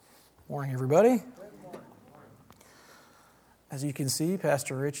Morning, everybody. As you can see,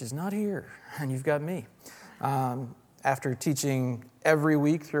 Pastor Rich is not here, and you've got me. After teaching every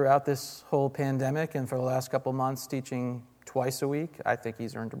week throughout this whole pandemic, and for the last couple months teaching twice a week, I think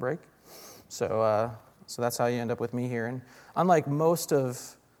he's earned a break. So that's how you end up with me here. And unlike most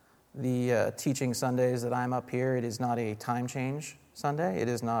of the teaching Sundays that I'm up here, it is not a time change Sunday. It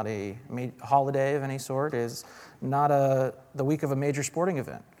is not a holiday of any sort. It is not the week of a major sporting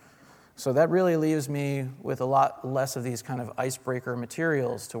event. So that really leaves me with a lot less of these kind of icebreaker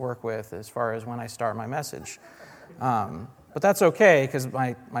materials to work with as far as when I start my message. But that's okay, because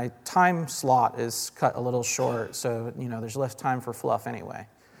my time slot is cut a little short, so there's less time for fluff anyway.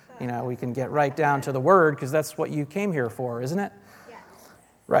 We can get right down to the word, because that's what you came here for, isn't it? Yes.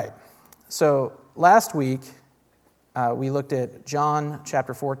 Right. So last week, we looked at John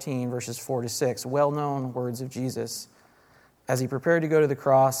chapter 14, verses 4 to 6, well-known words of Jesus. As he prepared to go to the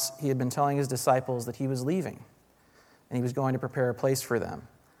cross, he had been telling his disciples that he was leaving, and he was going to prepare a place for them.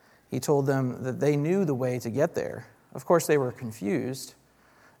 He told them that they knew the way to get there. Of course, they were confused,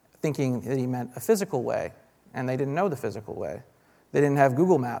 thinking that he meant a physical way, and they didn't know the physical way. They didn't have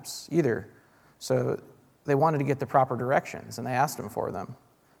Google Maps either, so they wanted to get the proper directions, and they asked him for them.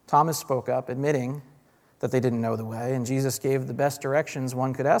 Thomas spoke up, admitting that they didn't know the way, and Jesus gave the best directions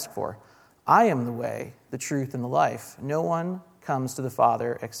one could ask for. I am the way, the truth, and the life. No one comes to the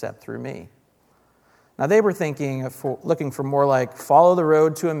Father except through me. Now they were looking for more like follow the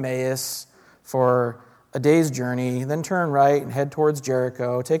road to Emmaus for a day's journey, then turn right and head towards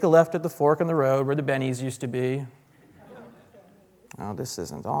Jericho, take a left at the fork in the road where the Bennies used to be. Oh, this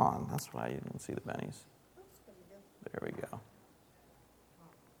isn't on. That's why you didn't see the Bennies. There we go.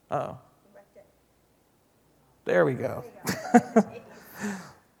 Uh-oh. There we go.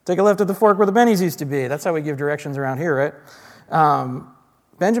 Take a left at the fork where the Bennies used to be. That's how we give directions around here, right?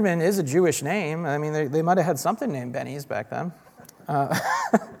 Benjamin is a Jewish name. I mean, they might have had something named Bennies back then.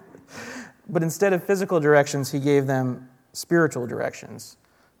 But instead of physical directions, he gave them spiritual directions.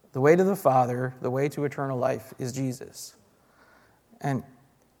 The way to the Father, the way to eternal life is Jesus. And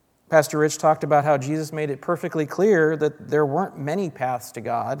Pastor Rich talked about how Jesus made it perfectly clear that there weren't many paths to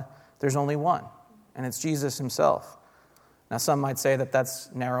God. There's only one, and it's Jesus himself. Now, some might say that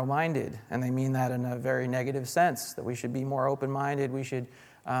that's narrow-minded, and they mean that in a very negative sense, that we should be more open-minded, we should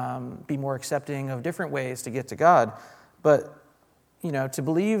be more accepting of different ways to get to God. But, to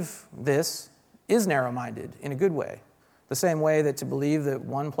believe this is narrow-minded in a good way. The same way that to believe that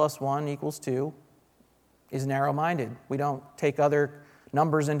 1 + 1 = 2 is narrow-minded. We don't take other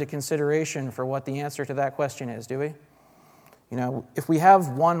numbers into consideration for what the answer to that question is, do we? If we have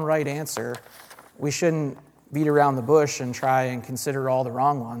one right answer, we shouldn't beat around the bush and try and consider all the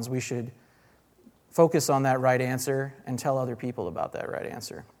wrong ones. We should focus on that right answer and tell other people about that right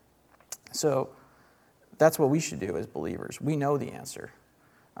answer. So that's what we should do as believers. We know the answer.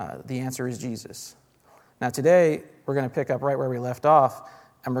 The answer is Jesus. Now today, we're going to pick up right where we left off,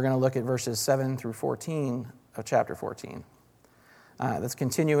 and we're going to look at verses 7 through 14 of chapter 14. That's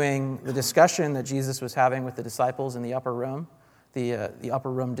continuing the discussion that Jesus was having with the disciples in the upper room, the upper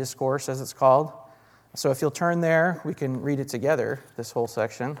room discourse, as it's called. So if you'll turn there, we can read it together, this whole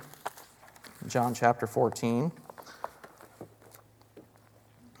section. John chapter 14.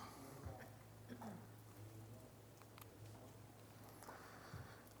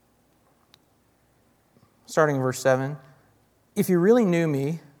 Starting in verse 7. If you really knew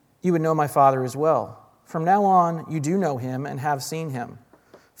me, you would know my Father as well. From now on, you do know him and have seen him.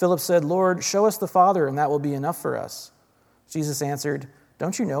 Philip said, Lord, show us the Father, and that will be enough for us. Jesus answered,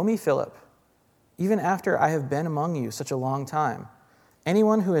 don't you know me, Philip? Even after I have been among you such a long time,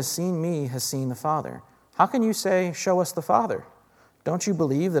 anyone who has seen me has seen the Father. How can you say, show us the Father? Don't you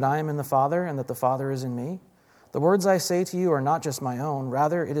believe that I am in the Father and that the Father is in me? The words I say to you are not just my own.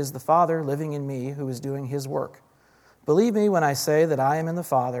 Rather, it is the Father living in me who is doing his work. Believe me when I say that I am in the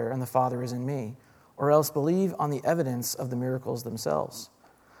Father and the Father is in me, or else believe on the evidence of the miracles themselves.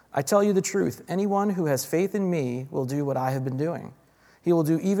 I tell you the truth, anyone who has faith in me will do what I have been doing. He will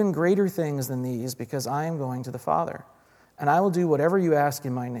do even greater things than these because I am going to the Father. And I will do whatever you ask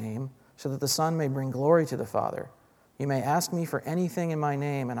in my name so that the Son may bring glory to the Father. You may ask me for anything in my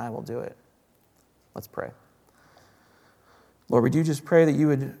name and I will do it. Let's pray. Lord, we do just pray that you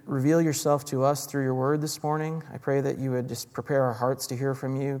would reveal yourself to us through your word this morning. I pray that you would just prepare our hearts to hear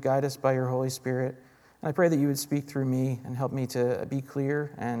from you, guide us by your Holy Spirit. And I pray that you would speak through me and help me to be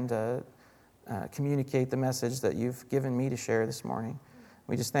clear and communicate the message that you've given me to share this morning.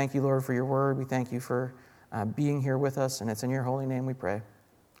 We just thank you, Lord, for your word. We thank you for being here with us, and it's in your holy name we pray.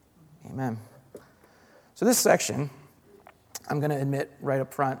 Amen. So this section I'm going to admit right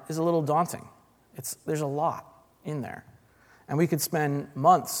up front, is a little daunting. There's a lot in there. And we could spend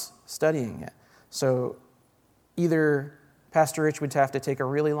months studying it. So either Pastor Rich would have to take a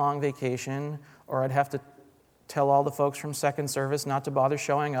really long vacation, or I'd have to tell all the folks from second service not to bother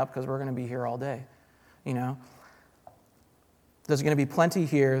showing up because we're going to be here all day. You know, there's going to be plenty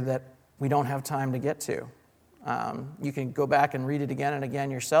here that we don't have time to get to. You can go back and read it again and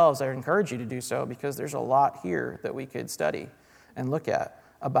again yourselves. I encourage you to do so because there's a lot here that we could study and look at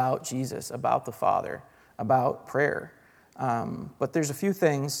about Jesus, about the Father, about prayer. But there's a few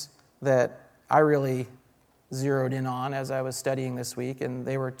things that I really zeroed in on as I was studying this week, and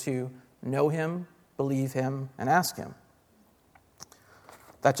they were to know him, believe him, and ask him.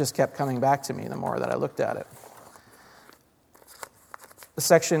 That just kept coming back to me the more that I looked at it. The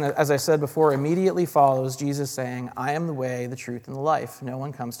section, as I said before, immediately follows Jesus saying, I am the way, the truth, and the life. No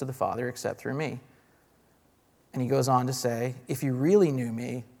one comes to the Father except through me. And he goes on to say, if you really knew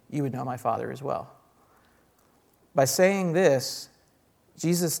me, you would know my Father as well. By saying this,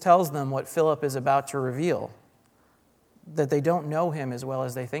 Jesus tells them what Philip is about to reveal, that they don't know him as well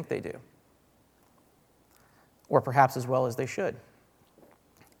as they think they do, or perhaps as well as they should.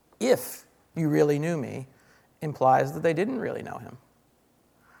 If you really knew me implies that they didn't really know him.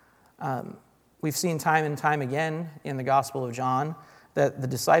 We've seen time and time again in the Gospel of John that the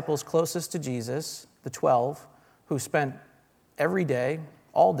disciples closest to Jesus, the 12, who spent every day,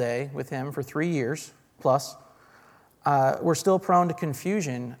 all day with him for 3 years plus, were still prone to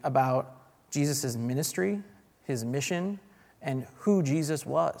confusion about Jesus' ministry, his mission, and who Jesus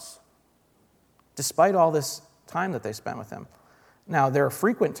was, despite all this time that they spent with him. Now, there are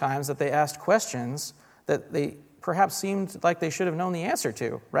frequent times that they asked questions that they perhaps seemed like they should have known the answer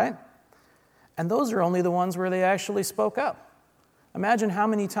to, right? And those are only the ones where they actually spoke up. Imagine how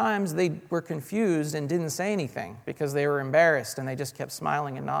many times they were confused and didn't say anything because they were embarrassed and they just kept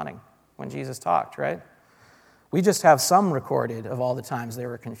smiling and nodding when Jesus talked, right? We just have some recorded of all the times they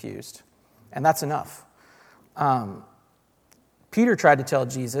were confused, and that's enough. Peter tried to tell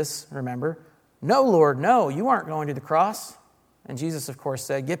Jesus, remember, no, Lord, no, you aren't going to the cross. And Jesus, of course,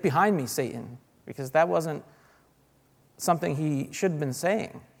 said, get behind me, Satan, because that wasn't something he should have been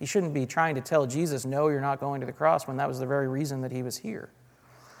saying. He shouldn't be trying to tell Jesus, no, you're not going to the cross, when that was the very reason that he was here.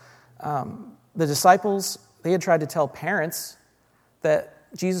 The disciples, they had tried to tell parents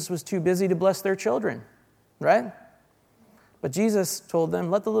that Jesus was too busy to bless their children, right? But Jesus told them,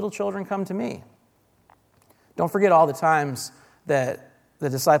 let the little children come to me. Don't forget all the times that the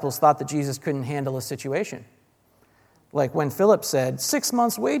disciples thought that Jesus couldn't handle a situation. Like when Philip said, 6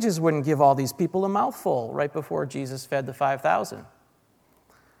 months' wages wouldn't give all these people a mouthful right before Jesus fed the 5,000.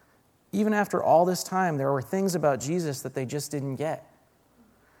 Even after all this time, there were things about Jesus that they just didn't get,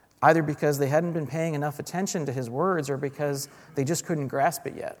 either because they hadn't been paying enough attention to his words or because they just couldn't grasp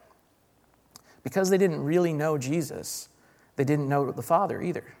it yet. Because they didn't really know Jesus, they didn't know the Father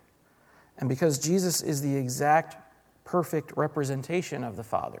either. And because Jesus is the exact perfect representation of the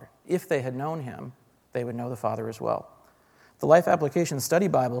Father, if they had known him, they would know the Father as well. The Life Application Study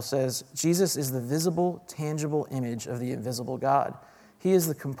Bible says, Jesus is the visible, tangible image of the invisible God. He is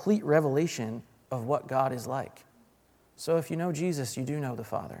the complete revelation of what God is like. So if you know Jesus, you do know the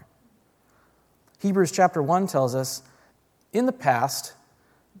Father. Hebrews chapter 1 tells us, in the past,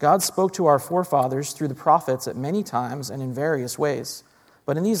 God spoke to our forefathers through the prophets at many times and in various ways.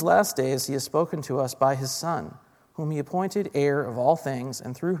 But in these last days, he has spoken to us by his Son, whom he appointed heir of all things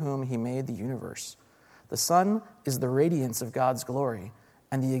and through whom he made the universe. The Son is the radiance of God's glory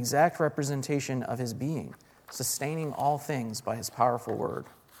and the exact representation of his being, sustaining all things by his powerful word.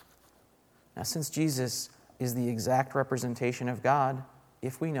 Now, since Jesus is the exact representation of God,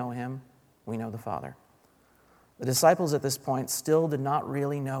 if we know him, we know the Father. The disciples at this point still did not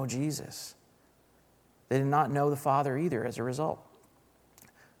really know Jesus. They did not know the Father either as a result.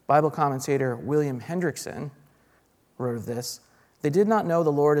 Bible commentator William Hendrickson wrote of this, they did not know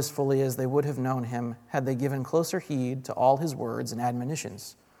the Lord as fully as they would have known him had they given closer heed to all his words and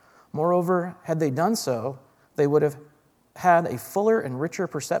admonitions. Moreover, had they done so, they would have had a fuller and richer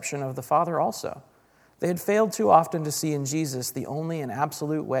perception of the Father also. They had failed too often to see in Jesus the only and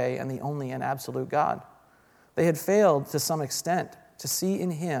absolute way and the only and absolute God. They had failed to some extent to see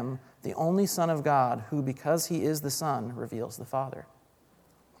in him the only Son of God who, because he is the Son, reveals the Father.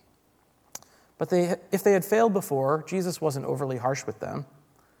 But if they had failed before, Jesus wasn't overly harsh with them.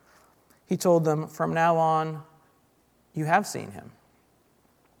 He told them, from now on, you have seen him.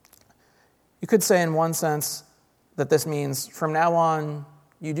 You could say in one sense that this means, from now on,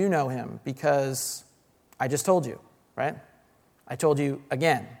 you do know him because I just told you, right? I told you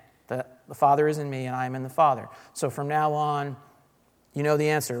again that the Father is in me and I am in the Father. So from now on, you know the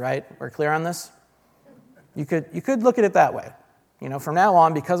answer, right? We're clear on this? You could look at it that way. From now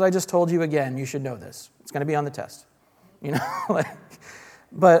on, because I just told you again, you should know this. It's going to be on the test.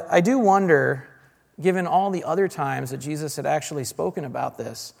 But I do wonder, given all the other times that Jesus had actually spoken about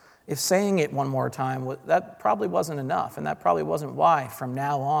this, if saying it one more time, that probably wasn't enough, and that probably wasn't why from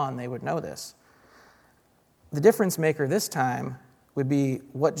now on they would know this. The difference maker this time would be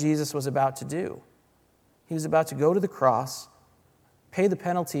what Jesus was about to do. He was about to go to the cross, pay the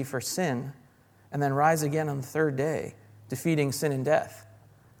penalty for sin, and then rise again on the third day, defeating sin and death.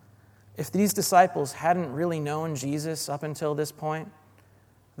 If these disciples hadn't really known Jesus up until this point,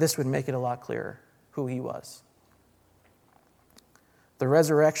 this would make it a lot clearer who he was. The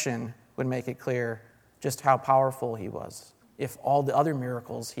resurrection would make it clear just how powerful he was, if all the other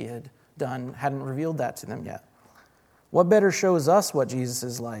miracles he had done hadn't revealed that to them yet. What better shows us what Jesus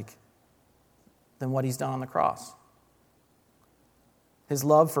is like than what he's done on the cross? His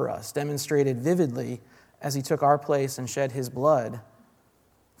love for us demonstrated vividly as he took our place and shed his blood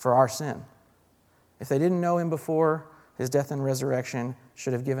for our sin. If they didn't know him before, his death and resurrection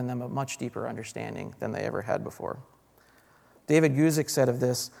should have given them a much deeper understanding than they ever had before. David Guzik said of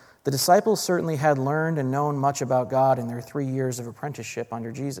this, "The disciples certainly had learned and known much about God in their 3 years of apprenticeship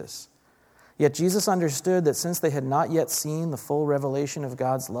under Jesus. Yet Jesus understood that since they had not yet seen the full revelation of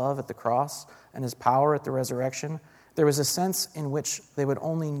God's love at the cross and his power at the resurrection, there was a sense in which they would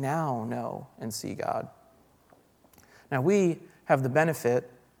only now know and see God." Now we have the benefit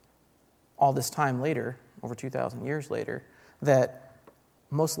all this time later, over 2,000 years later, that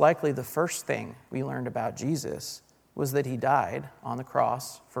most likely the first thing we learned about Jesus was that he died on the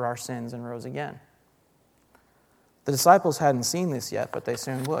cross for our sins and rose again. The disciples hadn't seen this yet, but they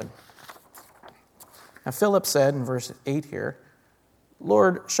soon would. Now Philip said in verse 8 here,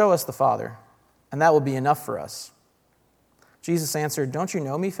 "Lord, show us the Father, and that will be enough for us." Jesus answered, "Don't you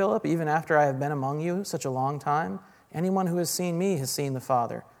know me, Philip, even after I have been among you such a long time? Anyone who has seen me has seen the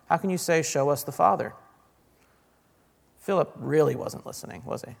Father. How can you say, 'Show us the Father'?" Philip really wasn't listening,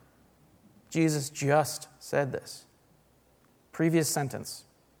 was he? Jesus just said this. Previous sentence.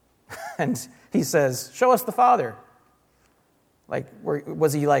 And he says, "Show us the Father."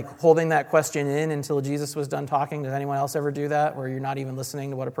 Was he holding that question in until Jesus was done talking? Does anyone else ever do that, where you're not even listening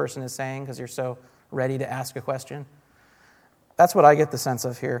to what a person is saying because you're so ready to ask a question? That's what I get the sense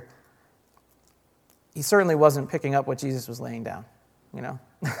of here. He certainly wasn't picking up what Jesus was laying down.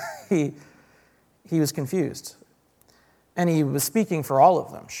 He was confused. And he was speaking for all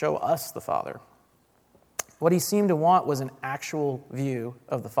of them. Show us the Father. What he seemed to want was an actual view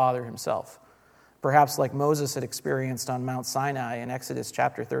of the Father himself. Perhaps like Moses had experienced on Mount Sinai in Exodus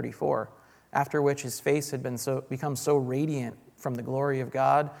chapter 34, after which his face had become so radiant from the glory of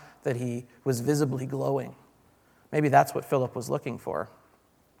God that he was visibly glowing. Maybe that's what Philip was looking for.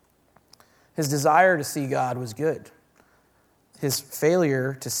 His desire to see God was good. His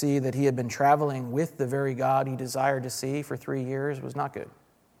failure to see that he had been traveling with the very God he desired to see for 3 years was not good.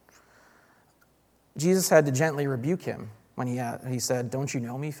 Jesus had to gently rebuke him when he said, "Don't you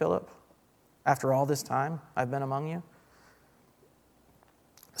know me, Philip? After all this time I've been among you?"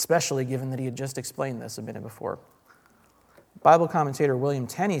 Especially given that he had just explained this a minute before. Bible commentator William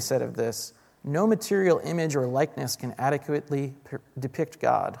Tenney said of this, "No material image or likeness can adequately depict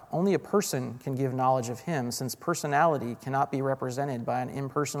God. Only a person can give knowledge of him, since personality cannot be represented by an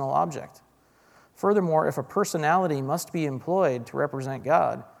impersonal object. Furthermore, if a personality must be employed to represent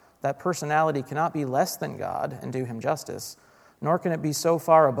God, that personality cannot be less than God and do him justice, nor can it be so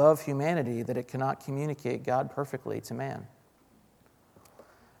far above humanity that it cannot communicate God perfectly to man."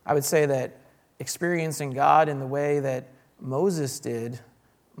 I would say that experiencing God in the way that Moses did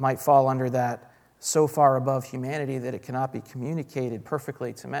might fall under that so far above humanity that it cannot be communicated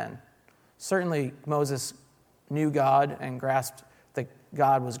perfectly to men. Certainly, Moses knew God and grasped that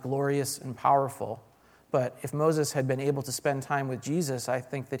God was glorious and powerful. But if Moses had been able to spend time with Jesus, I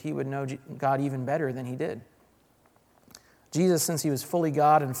think that he would know God even better than he did. Jesus, since he was fully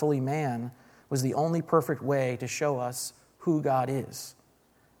God and fully man, was the only perfect way to show us who God is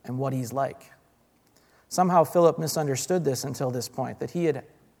and what he's like. Somehow Philip misunderstood this until this point, that he had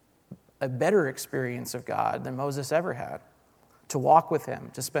a better experience of God than Moses ever had. To walk with him,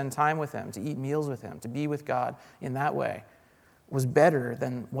 to spend time with him, to eat meals with him, to be with God in that way was better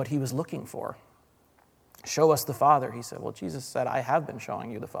than what he was looking for. "Show us the Father," he said. Well, Jesus said, "I have been showing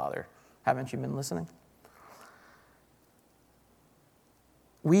you the Father. Haven't you been listening?"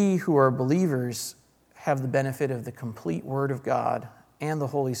 We who are believers have the benefit of the complete Word of God and the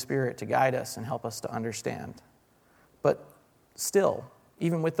Holy Spirit to guide us and help us to understand. But still,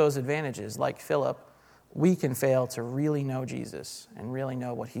 even with those advantages, like Philip, we can fail to really know Jesus and really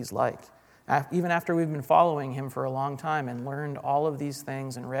know what he's like. Even after we've been following him for a long time and learned all of these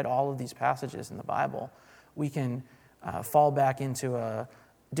things and read all of these passages in the Bible, we can fall back into a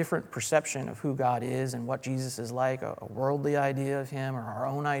different perception of who God is and what Jesus is like, a worldly idea of him or our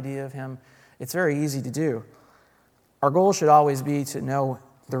own idea of him. It's very easy to do. Our goal should always be to know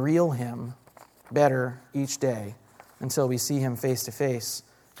the real him better each day until we see him face to face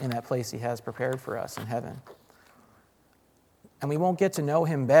in that place he has prepared for us in heaven. And we won't get to know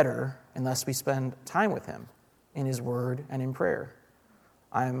him better unless we spend time with him in his word and in prayer.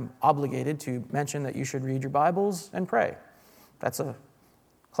 I'm obligated to mention that you should read your Bibles and pray. That's a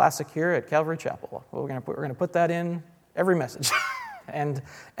classic here at Calvary Chapel. We're going to put that in every message. and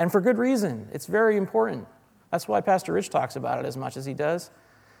for good reason. It's very important. That's why Pastor Rich talks about it as much as he does,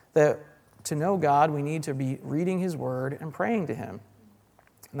 that to know God, we need to be reading his word and praying to him.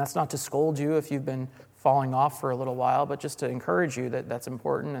 And that's not to scold you if you've been falling off for a little while, but just to encourage you that that's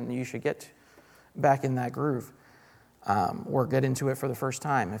important and you should get back in that groove or get into it for the first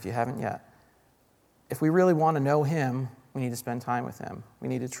time if you haven't yet. If we really want to know him, we need to spend time with him. We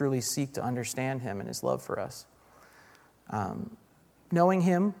need to truly seek to understand him and his love for us. Knowing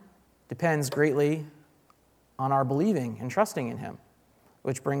him depends greatly on our believing and trusting in him,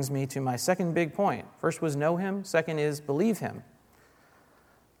 which brings me to my second big point. First was know him. Second is believe him.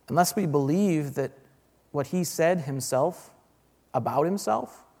 Unless we believe that what he said himself about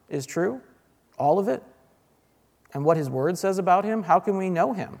himself is true, all of it, and what his word says about him, how can we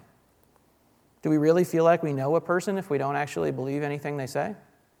know him? Do we really feel like we know a person if we don't actually believe anything they say?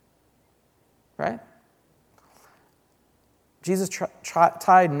 Right? Jesus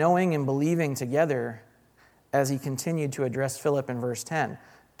tied knowing and believing together as he continued to address Philip in verse 10.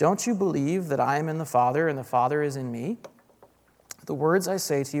 Don't you believe that I am in the Father and the Father is in me? The words I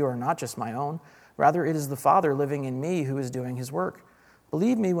say to you are not just my own. Rather, it is the Father living in me who is doing his work.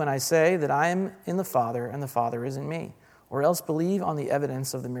 Believe me when I say that I am in the Father and the Father is in me, or else believe on the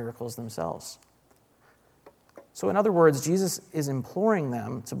evidence of the miracles themselves. So in other words, Jesus is imploring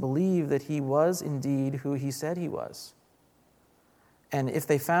them to believe that he was indeed who he said he was. And if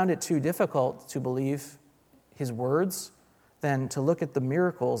they found it too difficult to believe his words, then to look at the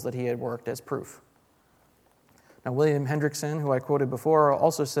miracles that he had worked as proof. Now, William Hendrickson, who I quoted before,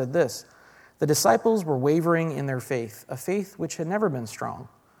 also said this: the disciples were wavering in their faith, a faith which had never been strong.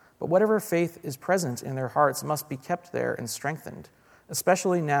 But whatever faith is present in their hearts must be kept there and strengthened,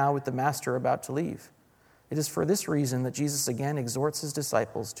 especially now with the Master about to leave. It is for this reason that Jesus again exhorts his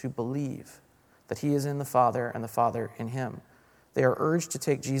disciples to believe that he is in the Father and the Father in him. They are urged to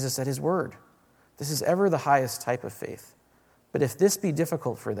take Jesus at his word. This is ever the highest type of faith. But if this be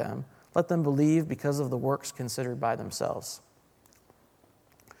difficult for them, let them believe because of the works considered by themselves.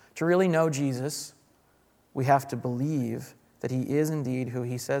 To really know Jesus, we have to believe that he is indeed who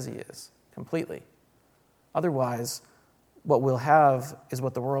he says he is, completely. Otherwise, what we'll have is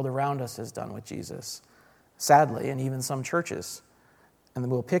what the world around us has done with Jesus, sadly, and even some churches. And then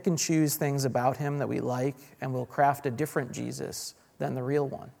we'll pick and choose things about him that we like, and we'll craft a different Jesus than the real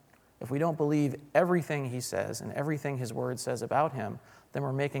one. If we don't believe everything he says and everything his word says about him, then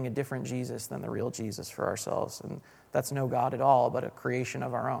we're making a different Jesus than the real Jesus for ourselves. And that's no God at all, but a creation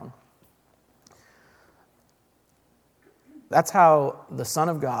of our own. That's how the Son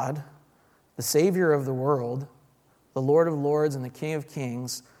of God, the Savior of the world, the Lord of Lords and the King of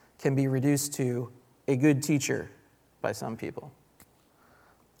Kings, can be reduced to a good teacher by some people.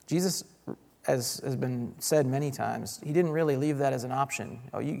 Jesus, as has been said many times, he didn't really leave that as an option.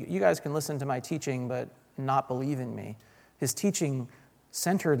 Oh, you guys can listen to my teaching but not believe in me. His teaching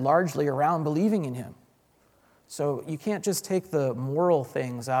centered largely around believing in him. So you can't just take the moral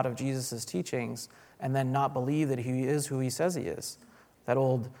things out of Jesus' teachings and then not believe that he is who he says he is. That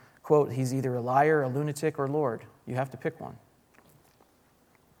old quote, he's either a liar, a lunatic, or Lord. You have to pick one.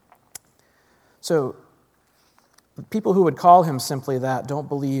 So people who would call him simply that don't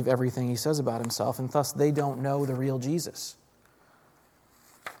believe everything he says about himself, and thus they don't know the real Jesus.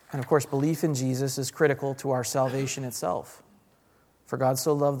 And of course, belief in Jesus is critical to our salvation itself. For God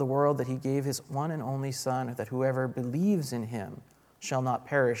so loved the world that he gave his one and only Son, that whoever believes in him shall not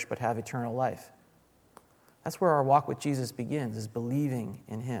perish but have eternal life. That's where our walk with Jesus begins, is believing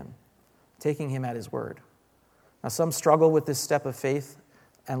in him, taking him at his word. Now, some struggle with this step of faith,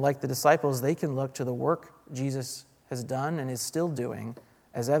 and like the disciples, they can look to the work Jesus has done and is still doing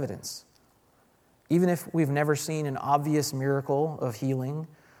as evidence. Even if we've never seen an obvious miracle of healing,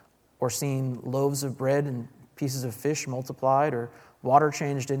 or seen loaves of bread and pieces of fish multiplied, or water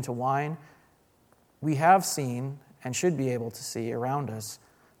changed into wine, we have seen and should be able to see around us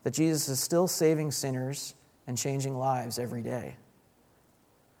that Jesus is still saving sinners and changing lives every day.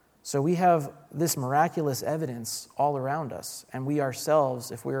 So we have this miraculous evidence all around us, and we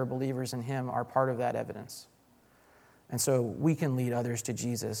ourselves, if we are believers in him, are part of that evidence. And so we can lead others to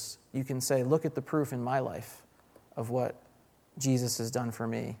Jesus. You can say, look at the proof in my life of what Jesus has done for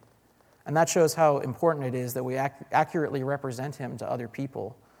me. And that shows how important it is that we accurately represent him to other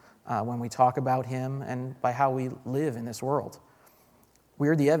people when we talk about him and by how we live in this world.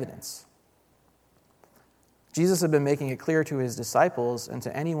 We're the evidence. Jesus had been making it clear to his disciples and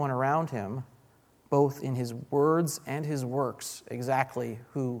to anyone around him, both in his words and his works, exactly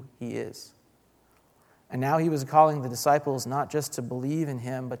who he is. And now he was calling the disciples not just to believe in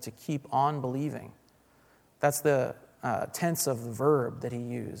him, but to keep on believing. That's the tense of the verb that he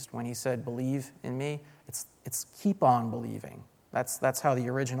used when he said, believe in me. It's keep on believing. That's how the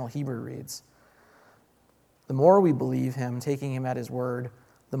original Hebrew reads. The more we believe him, taking him at his word,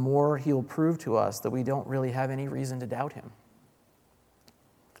 the more he'll prove to us that we don't really have any reason to doubt him.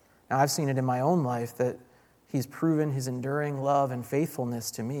 Now, I've seen it in my own life that he's proven his enduring love and faithfulness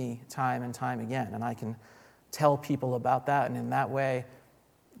to me time and time again, and I can tell people about that, and in that way,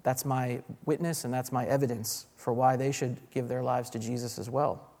 that's my witness and that's my evidence for why they should give their lives to Jesus as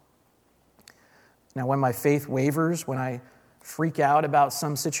well. Now, when my faith wavers, when I freak out about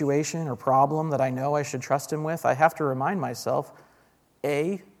some situation or problem that I know I should trust him with, I have to remind myself,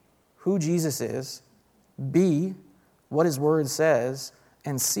 A, who Jesus is, B, what his word says,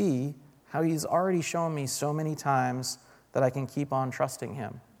 and C, how he's already shown me so many times that I can keep on trusting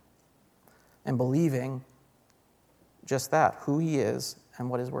him and believing just that, who he is and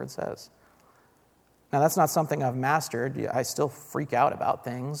what his word says. Now, that's not something I've mastered. I still freak out about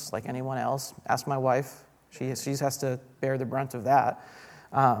things like anyone else. Ask my wife. She has to bear the brunt of that.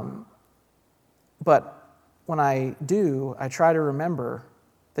 But when I do, I try to remember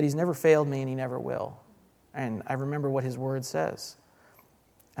that he's never failed me and he never will. And I remember what his word says.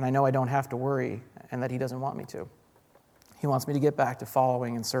 And I know I don't have to worry and that he doesn't want me to. He wants me to get back to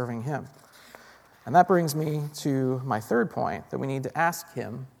following and serving him. And that brings me to my third point, that we need to ask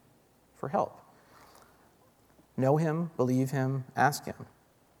him for help. Know him, believe him, ask him.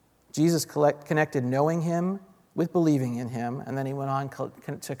 Jesus connected knowing him with believing in him, and then he went on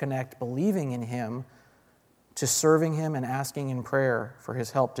to connect believing in him to serving him and asking in prayer for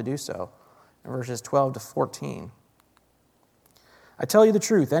his help to do so. In verses 12 to 14. I tell you the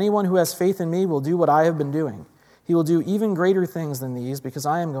truth, anyone who has faith in me will do what I have been doing. He will do even greater things than these because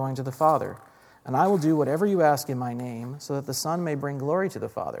I am going to the Father. And I will do whatever you ask in my name so that the Son may bring glory to the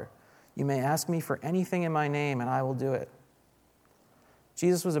Father. You may ask me for anything in my name and I will do it.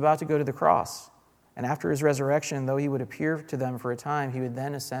 Jesus was about to go to the cross. And after his resurrection, though he would appear to them for a time, he would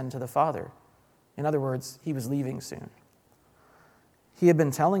then ascend to the Father. In other words, he was leaving soon. He had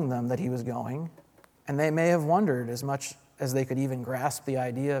been telling them that he was going, and they may have wondered, as much as they could even grasp the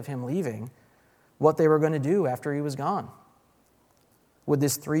idea of him leaving, what they were going to do after he was gone. Would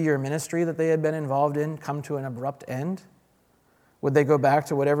this 3-year ministry that they had been involved in come to an abrupt end? Would they go back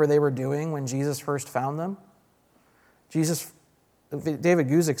to whatever they were doing when Jesus first found them? David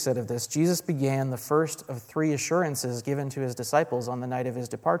Guzik said of this, Jesus began the first of 3 assurances given to his disciples on the night of his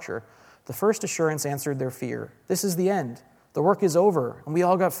departure. The first assurance answered their fear. This is the end. The work is over, and we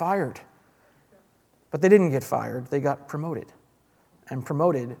all got fired. But they didn't get fired. They got promoted, and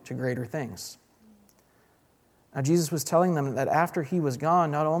promoted to greater things. Now, Jesus was telling them that after he was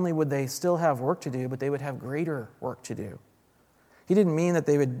gone, not only would they still have work to do, but they would have greater work to do. He didn't mean that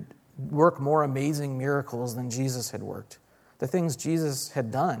they would work more amazing miracles than Jesus had worked. The things Jesus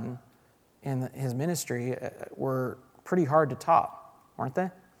had done in his ministry were pretty hard to top, weren't they?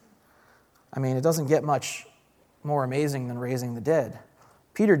 I mean, it doesn't get much more amazing than raising the dead.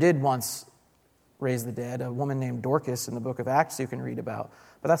 Peter did once raise the dead, a woman named Dorcas in the book of Acts you can read about.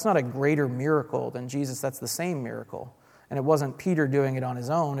 But that's not a greater miracle than Jesus. That's the same miracle. And it wasn't Peter doing it on his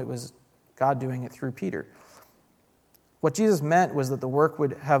own. It was God doing it through Peter. What Jesus meant was that the work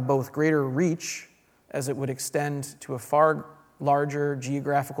would have both greater reach, as it would extend to a far larger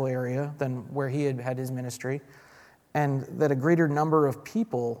geographical area than where he had had his ministry, and that a greater number of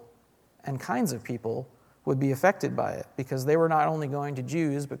people and kinds of people would be affected by it, because they were not only going to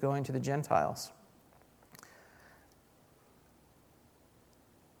Jews, but going to the Gentiles.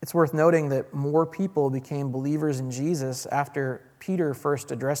 It's worth noting that more people became believers in Jesus after Peter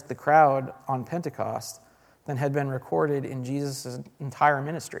first addressed the crowd on Pentecost than had been recorded in Jesus' entire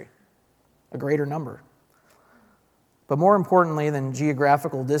ministry, a greater number. But more importantly than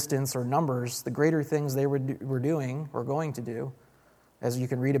geographical distance or numbers, the greater things they were doing or going to do as you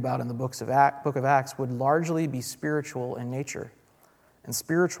can read about in the book of Acts, would largely be spiritual in nature. And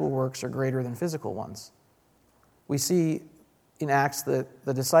spiritual works are greater than physical ones. We see in Acts that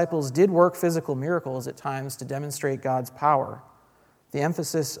the disciples did work physical miracles at times to demonstrate God's power. The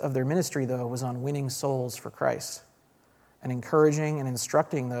emphasis of their ministry, though, was on winning souls for Christ and encouraging and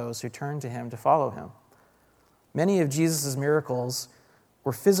instructing those who turned to him to follow him. Many of Jesus' miracles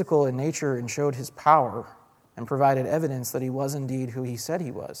were physical in nature and showed his power and provided evidence that he was indeed who he said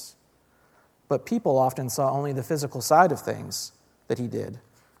he was. But people often saw only the physical side of things that he did,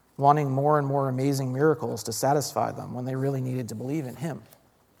 wanting more and more amazing miracles to satisfy them when they really needed to believe in him.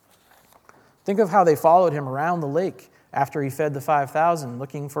 Think of how they followed him around the lake after he fed the 5,000,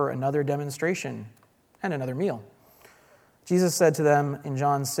 looking for another demonstration and another meal. Jesus said to them in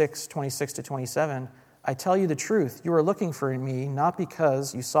John 6, 26-27, "I tell you the truth, you are looking for me not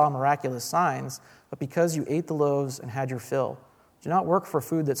because you saw miraculous signs, but because you ate the loaves and had your fill. Do not work for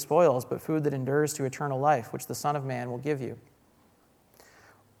food that spoils, but food that endures to eternal life, which the Son of Man will give you."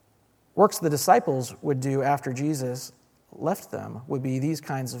 Works the disciples would do after Jesus left them would be these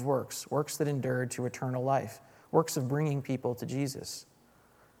kinds of works that endured to eternal life, works of bringing people to Jesus.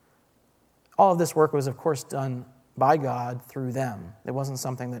 All of this work was, of course, done by God through them. It wasn't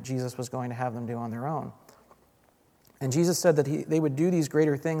something that Jesus was going to have them do on their own. And Jesus said that they would do these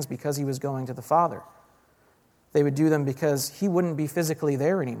greater things because he was going to the Father. They would do them because he wouldn't be physically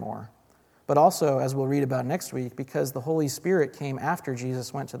there anymore. But also, as we'll read about next week, because the Holy Spirit came after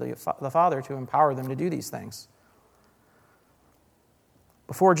Jesus went to the Father to empower them to do these things.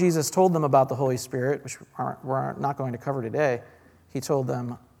 Before Jesus told them about the Holy Spirit, which we're not going to cover today, he told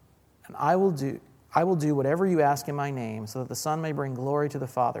them, "And I will do whatever you ask in my name, so that the Son may bring glory to the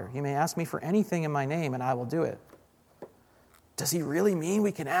Father. You may ask me for anything in my name, and I will do it." Does he really mean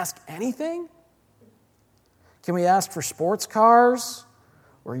we can ask anything? Can we ask for sports cars,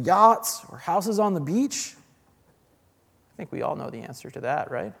 or yachts, or houses on the beach? I think we all know the answer to that,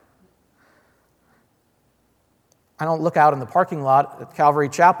 right? I don't look out in the parking lot at Calvary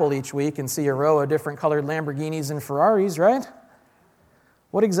Chapel each week and see a row of different colored Lamborghinis and Ferraris, right?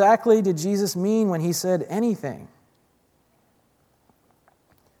 What exactly did Jesus mean when he said anything?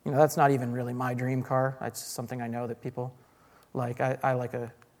 You know, that's not even really my dream car. That's something I know that people like. I like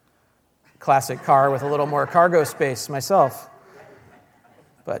a classic car with a little more cargo space myself.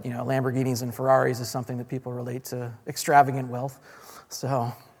 But, you know, Lamborghinis and Ferraris is something that people relate to extravagant wealth.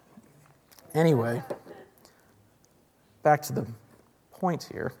 So, anyway, back to the point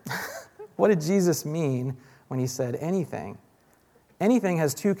here. What did Jesus mean when he said anything? Anything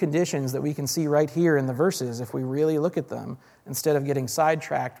has two conditions that we can see right here in the verses if we really look at them, instead of getting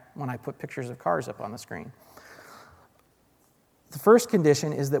sidetracked when I put pictures of cars up on the screen. The first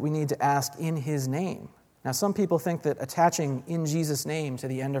condition is that we need to ask in his name. Now, some people think that attaching "in Jesus' name" to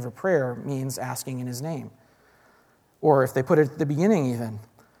the end of a prayer means asking in his name. Or if they put it at the beginning even,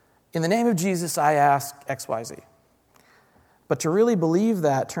 "In the name of Jesus, I ask XYZ." But to really believe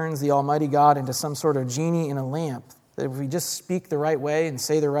that turns the Almighty God into some sort of genie in a lamp, that if we just speak the right way and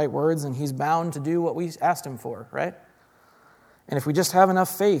say the right words, and he's bound to do what we asked him for, right? And if we just have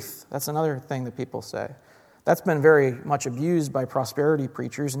enough faith, that's another thing that people say. That's been very much abused by prosperity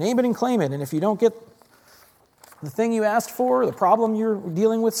preachers. Name it and claim it, and if you don't get the thing you asked for, the problem you're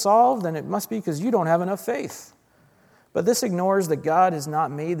dealing with solved, then it must be because you don't have enough faith. But this ignores that God has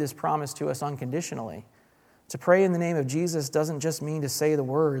not made this promise to us unconditionally. To pray in the name of Jesus doesn't just mean to say the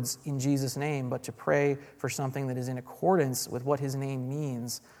words "in Jesus' name," but to pray for something that is in accordance with what his name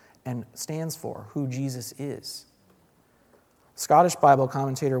means and stands for, who Jesus is. Scottish Bible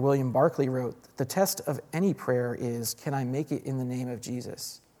commentator William Barclay wrote, "The test of any prayer is, can I make it in the name of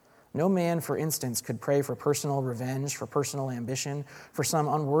Jesus? No man, for instance, could pray for personal revenge, for personal ambition, for some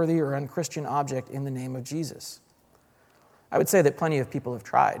unworthy or unchristian object in the name of Jesus." I would say that plenty of people have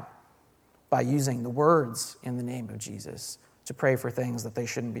tried by using the words "in the name of Jesus" to pray for things that they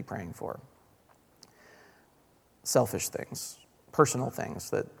shouldn't be praying for. Selfish things, personal things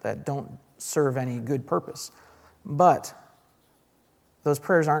that don't serve any good purpose. But those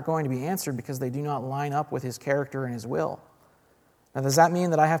prayers aren't going to be answered because they do not line up with his character and his will. Now, does that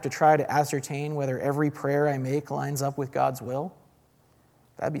mean that I have to try to ascertain whether every prayer I make lines up with God's will?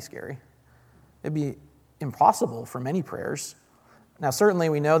 That'd be scary. It'd be impossible for many prayers. Now, certainly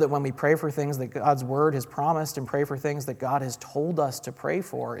we know that when we pray for things that God's word has promised and pray for things that God has told us to pray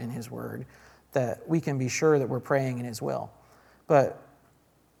for in his word, that we can be sure that we're praying in his will. But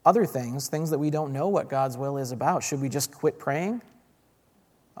other things that we don't know what God's will is about, should we just quit praying?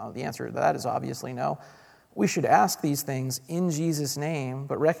 The answer to that is obviously no. We should ask these things in Jesus' name,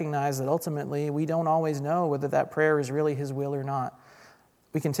 but recognize that ultimately we don't always know whether that prayer is really his will or not.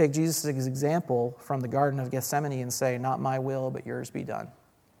 we can take Jesus' example from the Garden of Gethsemane and say, not my will, but yours be done,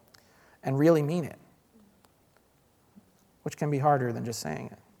 and really mean it, which can be harder than just saying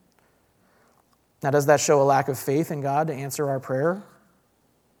it. Now, does that show a lack of faith in God to answer our prayer?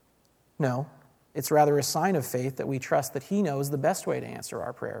 No. It's rather a sign of faith that we trust that he knows the best way to answer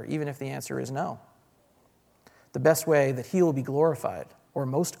our prayer, even if the answer is no. The best way that he will be glorified, or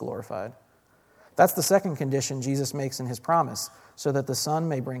most glorified. That's the second condition Jesus makes in his promise, so that the Son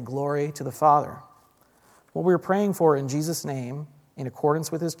may bring glory to the Father. What we're praying for in Jesus' name, in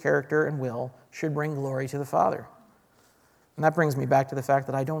accordance with his character and will, should bring glory to the Father. And that brings me back to the fact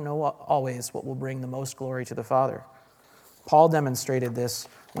that I don't know always what will bring the most glory to the Father. Paul demonstrated this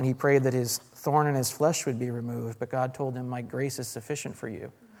when he prayed that his thorn in his flesh would be removed, but God told him, my grace is sufficient for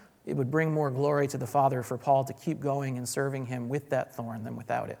you. It would bring more glory to the Father for Paul to keep going and serving him with that thorn than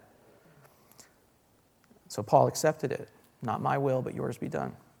without it. So Paul accepted it. Not my will, but yours be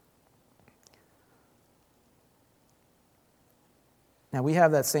done. Now we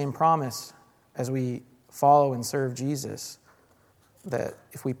have that same promise as we follow and serve Jesus, that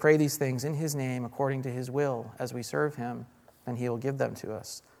if we pray these things in his name, according to his will, as we serve him, then he will give them to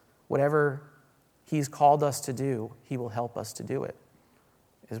us. Whatever he's called us to do, he will help us to do it,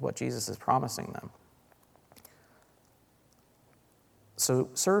 is what Jesus is promising them. So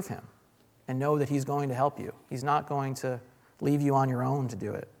serve him and know that he's going to help you. He's not going to leave you on your own to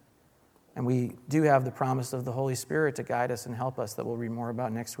do it. And we do have the promise of the Holy Spirit to guide us and help us that we'll read more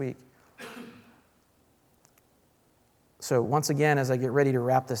about next week. So once again, as I get ready to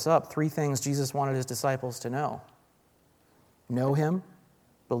wrap this up, 3 things Jesus wanted his disciples to know. Know him,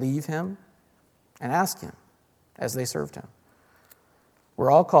 believe him, and ask him as they served him.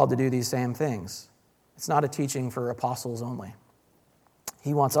 We're all called to do these same things. It's not a teaching for apostles only.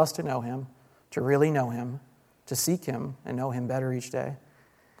 He wants us to know him, to really know him, to seek him and know him better each day.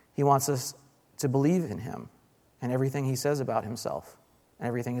 He wants us to believe in him and everything he says about himself and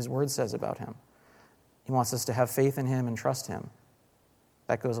everything his word says about him. He wants us to have faith in him and trust him.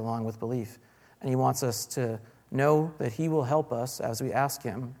 That goes along with belief. And he wants us to know that he will help us as we ask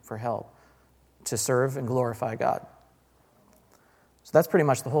him for help to serve and glorify God. So that's pretty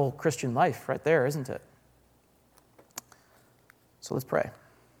much the whole Christian life right there, isn't it? So let's pray.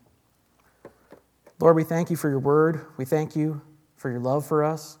 Lord, we thank you for your word. We thank you for your love for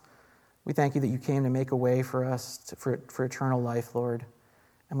us. We thank you that you came to make a way for us for eternal life, Lord.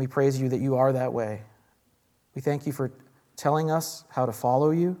 And we praise you that you are that way. We thank you for telling us how to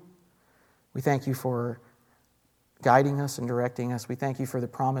follow you. We thank you for guiding us and directing us. We thank you for the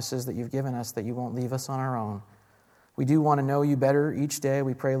promises that you've given us that you won't leave us on our own. We do want to know you better each day.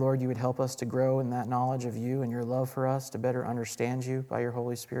 We pray, Lord, you would help us to grow in that knowledge of you and your love for us, to better understand you by your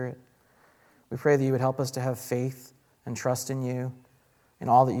Holy Spirit. We pray that you would help us to have faith and trust in you, in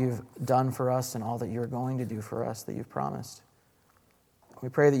all that you've done for us and all that you're going to do for us that you've promised. We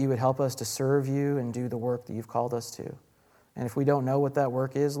pray that you would help us to serve you and do the work that you've called us to. And if we don't know what that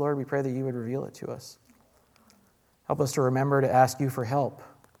work is, Lord, we pray that you would reveal it to us. Help us to remember to ask you for help,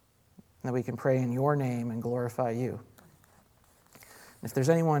 and that we can pray in your name and glorify you. And if there's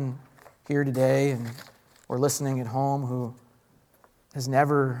anyone here today or listening at home who has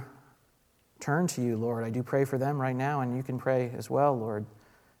never turned to you, Lord, I do pray for them right now, and you can pray as well, Lord.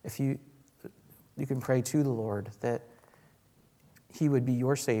 If you can pray to the Lord that he would be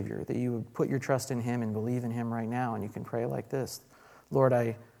your Savior, that you would put your trust in him and believe in him right now, and you can pray like this. Lord,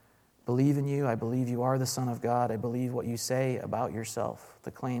 I believe in you. I believe you are the Son of God. I believe what you say about yourself.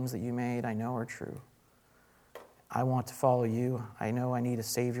 The claims that you made, I know are true. I want to follow you. I know I need a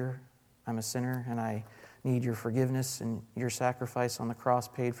Savior. I'm a sinner, and I need your forgiveness, and your sacrifice on the cross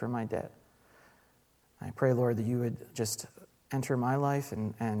paid for my debt. I pray, Lord, that you would just enter my life,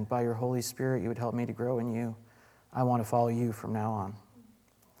 and by your Holy Spirit, you would help me to grow in you. I want to follow you from now on.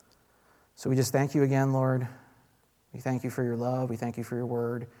 So we just thank you again, Lord. We thank you for your love. We thank you for your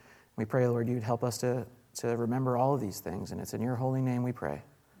word. We pray, Lord, you'd help us to remember all of these things, and it's in your holy name we pray.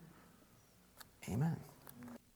 Amen.